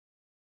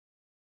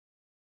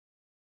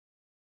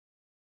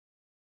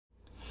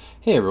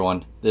Hey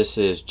everyone, this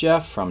is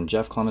Jeff from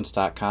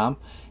jeffclements.com,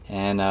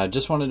 and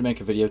just wanted to make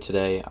a video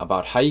today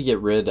about how you get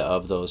rid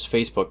of those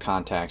Facebook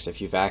contacts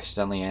if you've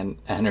accidentally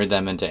entered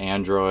them into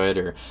Android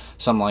or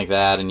something like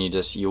that, and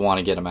you want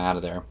to get them out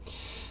of there.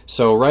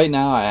 So right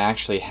now I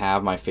actually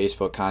have my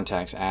Facebook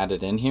contacts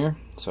added in here.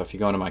 So if you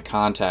go into my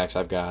contacts,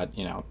 I've got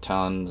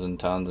tons and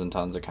tons and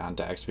tons of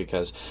contacts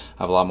because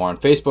I have a lot more on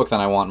Facebook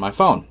than I want on my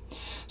phone.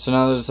 So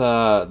now there's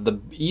the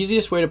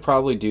easiest way to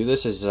probably do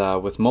this is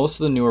with most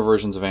of the newer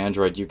versions of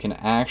Android, you can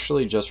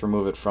actually just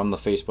remove it from the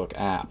Facebook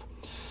app.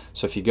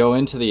 So if you go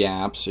into the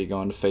app, so you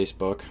go into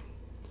Facebook,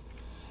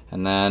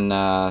 and then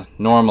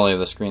normally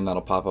the screen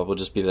that'll pop up will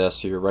just be this,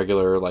 so your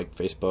regular like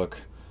Facebook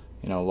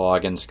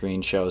login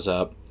screen shows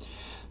up.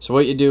 So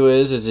what you do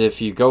is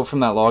if you go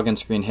from that login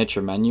screen, hit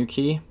your menu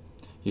key,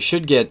 you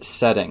should get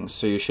settings.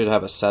 So you should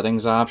have a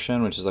settings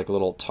option, which is like a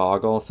little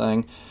toggle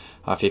thing.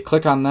 If you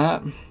click on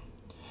that,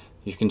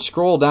 you can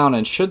scroll down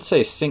and it should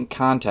say sync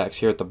contacts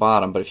here at the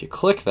bottom, but if you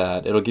click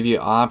that, it'll give you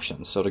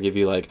options. So it'll give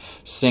you like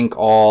sync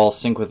all,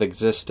 sync with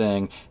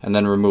existing, and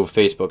then remove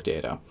Facebook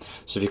data.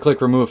 So if you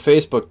click remove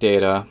Facebook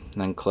data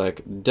and then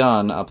click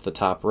done up the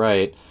top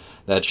right,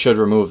 that should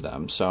remove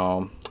them.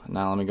 So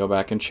now let me go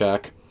back and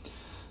check.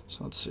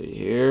 So let's see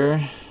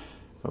here.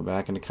 Go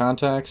back into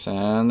contacts,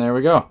 and there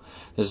we go.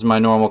 This is my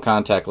normal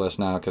contact list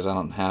now because I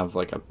don't have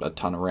like a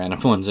ton of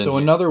random ones in here. So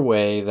another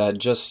way that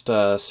just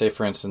say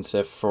for instance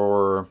if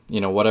for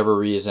whatever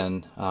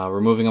reason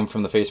removing them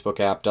from the Facebook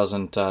app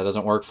doesn't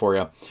work for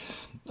you,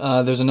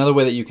 there's another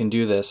way that you can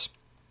do this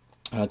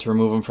to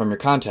remove them from your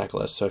contact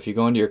list. So if you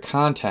go into your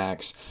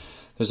contacts,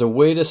 there's a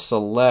way to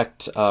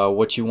select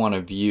what you want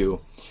to view.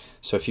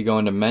 So if you go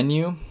into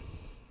menu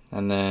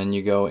and then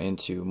you go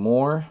into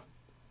more,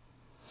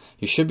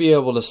 you should be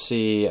able to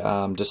see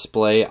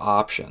display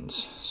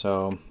options.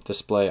 So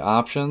display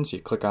options, you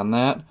click on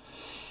that,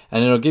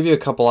 and it'll give you a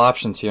couple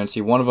options here, and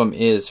see one of them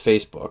is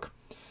Facebook.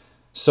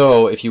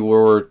 So if you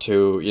were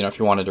to, if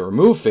you wanted to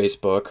remove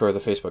Facebook or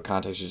the Facebook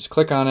contacts, you just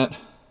click on it,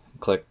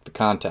 click the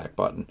contact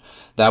button.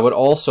 That would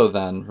also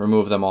then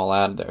remove them all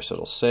out of there, so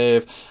it'll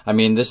save. I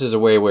mean, this is a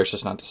way where it's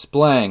just not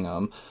displaying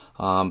them,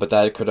 but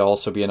that could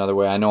also be another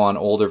way. I know on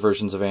older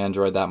versions of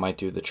Android that might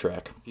do the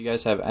trick. If you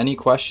guys have any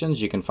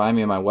questions, you can find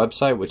me on my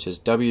website, which is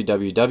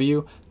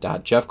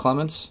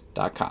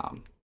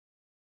www.jeffclements.com.